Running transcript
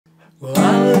Well,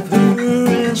 I love her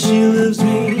and she loves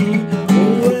me.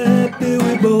 Oh, happy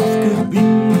we both could be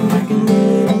making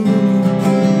love.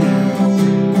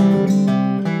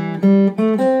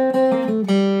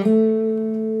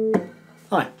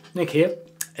 Hi, Nick here.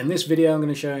 In this video I'm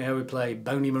going to show you how we play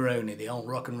Bony Moronie, the old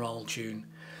rock and roll tune.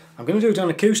 I'm going to do it on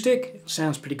acoustic. It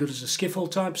sounds pretty good as a skiffle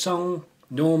type song.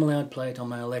 Normally I'd play it on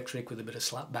my electric with a bit of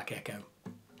slapback echo.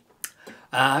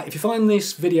 If you find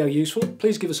this video useful,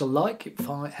 please give us a like. It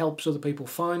helps other people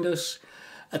find us.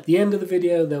 At the end of the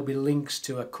video there'll be links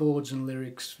to a chords and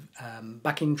lyrics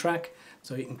backing track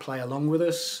so you can play along with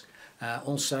us.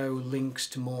 Also links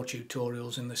to more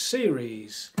tutorials in the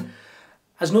series.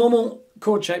 As normal,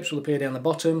 chord shapes will appear down the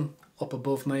bottom. Up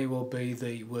above me will be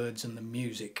the words and the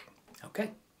music.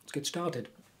 Okay, let's get started.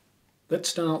 Let's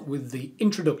start with the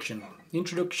introduction. The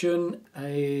introduction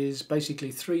is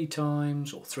basically 3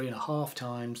 times or 3.5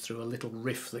 times through a little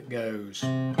riff that goes.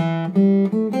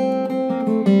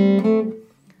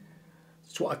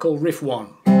 It's what I call riff 1.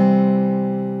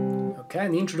 Okay,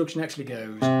 and the introduction actually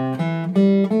goes.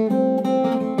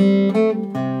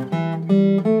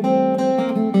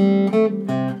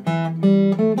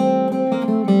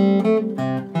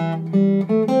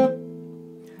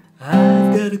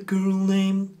 I've got a girl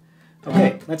named...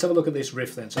 Okay, let's have a look at this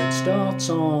riff then. So it starts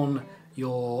on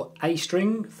your A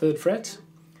string, 3rd fret.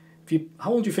 If you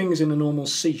hold your fingers in a normal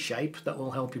C shape, that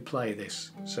will help you play this.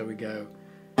 So we go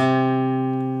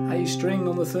A string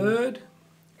on the 3rd,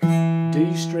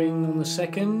 D string on the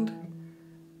 2nd,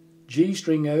 G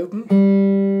string open,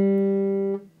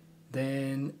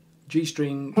 then G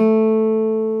string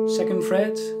 2nd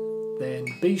fret, then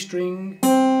B string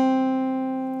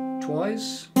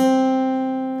twice,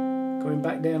 going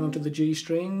back down onto the G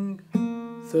string,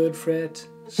 3rd fret,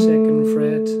 2nd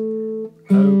fret,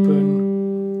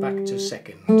 open, back to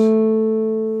 2nd.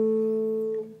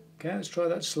 Okay, let's try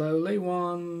that slowly.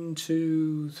 1,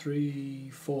 2, 3,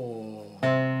 4.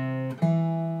 And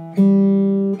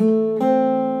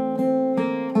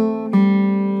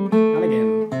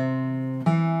again.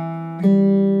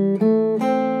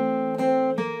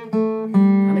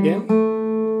 And again.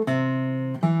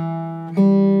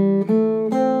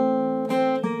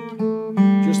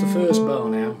 Just the first bar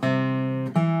now.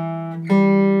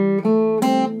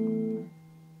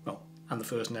 Oh, and the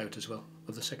first note as well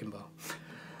of the 2nd bar.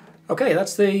 Okay,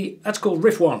 that's called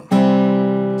riff 1.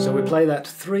 So we play that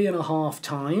 3.5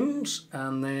 times,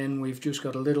 and then we've just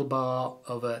got a little bar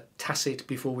of a tacit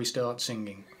before we start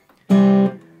singing.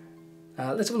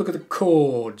 Let's have a look at the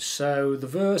chords. So the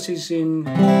verse is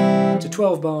it's a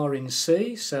 12 bar in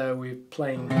C, so we're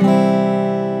playing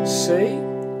C.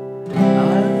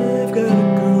 I've got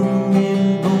a girl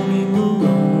named Bony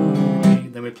Moroney.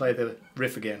 Then we play the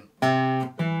riff again.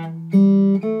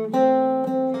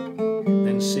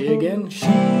 C again.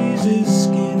 She's as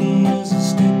skinny as a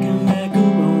stick of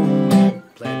macaroni.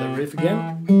 Play the riff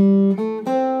again.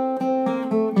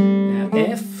 Now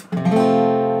F.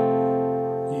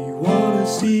 You wanna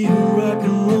see her rock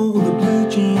and roll the blue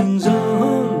jeans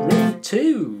on. Riff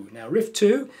 2. Now riff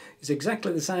 2 is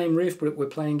exactly the same riff, but we're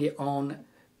playing it on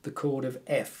the chord of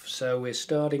F. So we're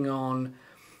starting on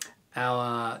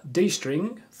our D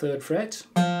string, 3rd fret,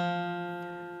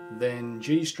 then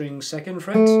G string, 2nd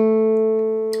fret,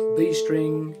 B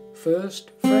string, 1st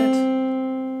fret,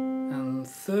 and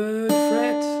 3rd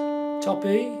fret, top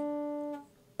E,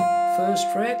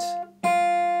 1st fret,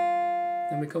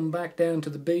 then we come back down to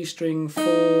the B string,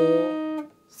 4,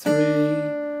 3,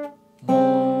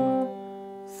 1,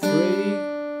 3.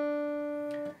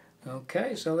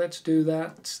 Okay, so let's do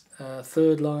that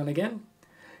 3rd line again.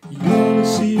 You wanna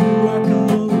see her rock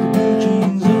and roll the blue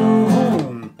jeans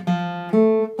on.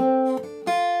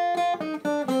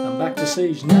 And back to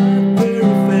C. She's not very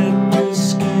fat,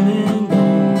 just skin and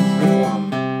bones.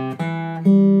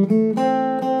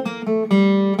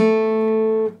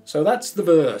 So that's the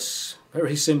verse.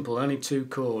 Very simple, only 2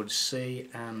 chords, C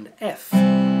and F.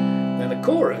 Then the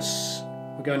chorus,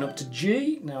 we're going up to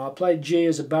G. Now I played G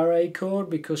as a barré chord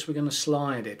because we're going to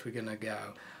slide it. We're going to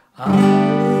go I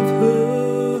love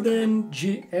her, then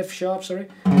G, F sharp, sorry,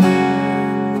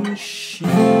 and she,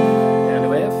 down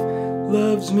to F,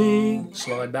 loves me,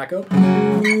 slide back up,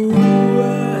 ooh,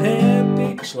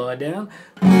 happy, slide down,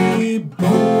 we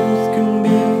both can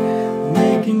be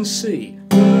making C,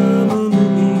 come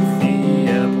underneath the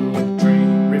apple tree,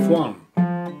 riff 1.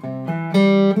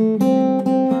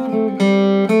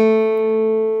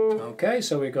 Okay,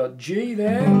 so we got G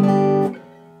there,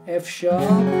 F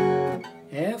sharp,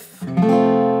 F,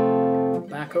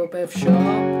 back up F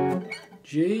sharp,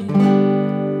 G,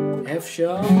 F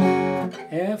sharp,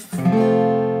 F,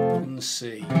 and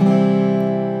C.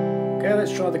 Okay,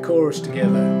 let's try the chorus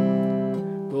together.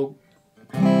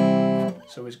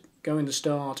 So it's going to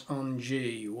start on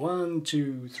G. 1,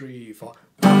 2, 3, 4.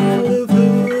 I love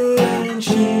her and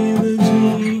she loves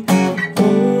me.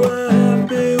 Oh, how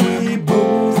happy we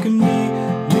both can be,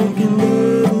 making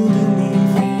love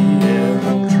underneath the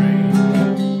apple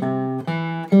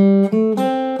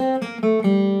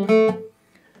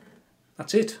tree.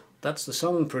 That's it. That's the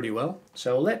song pretty well.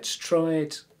 So let's try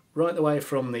it right the way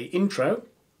from the intro.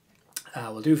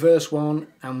 We'll do verse 1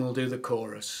 and we'll do the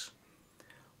chorus.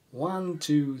 1,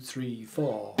 2, 3,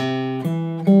 4. I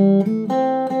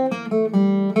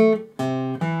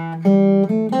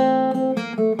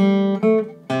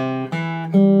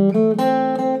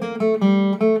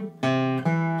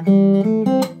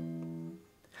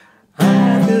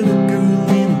got a girl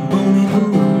named Bony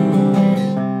Moronie.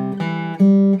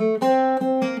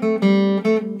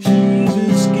 She's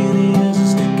as skinny as a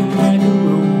stick in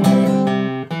macaroni.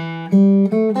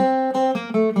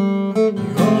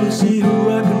 You ought to see her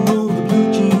rock and roll the blue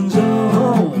jeans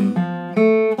on.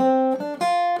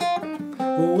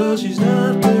 Well, she's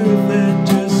not very fat,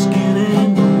 just skin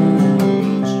and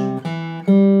bones.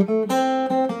 Oh,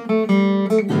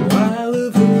 I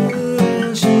love her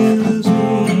and she loves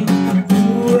me.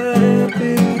 Oh, how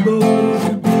happy we both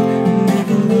would be,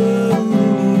 making love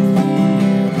underneath the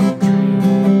apple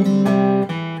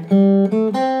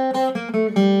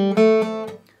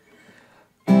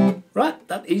tree. Right,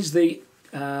 that is the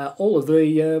all of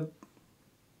the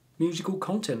musical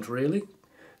content really.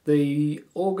 The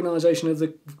organisation of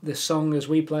the song as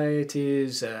we play it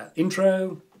is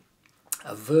intro,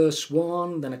 a verse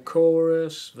 1, then a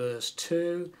chorus, verse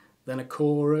 2, then a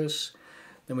chorus,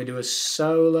 then we do a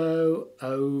solo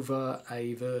over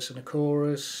a verse and a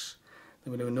chorus,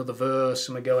 then we do another verse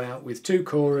and we go out with 2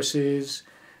 choruses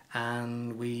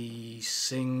and we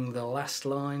sing the last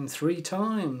line 3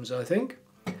 times, I think.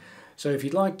 So if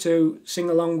you'd like to sing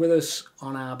along with us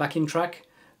on our backing track,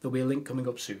 there'll be a link coming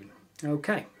up soon.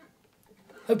 Okay,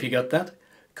 hope you got that.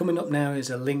 Coming up now is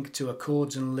a link to a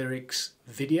chords and lyrics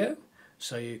video,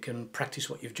 so you can practice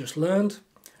what you've just learned.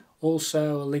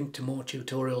 Also a link to more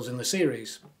tutorials in the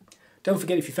series. Don't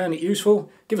forget, if you found it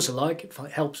useful, give us a like, it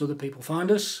helps other people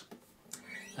find us.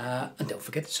 And don't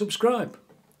forget to subscribe.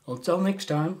 Until next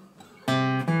time.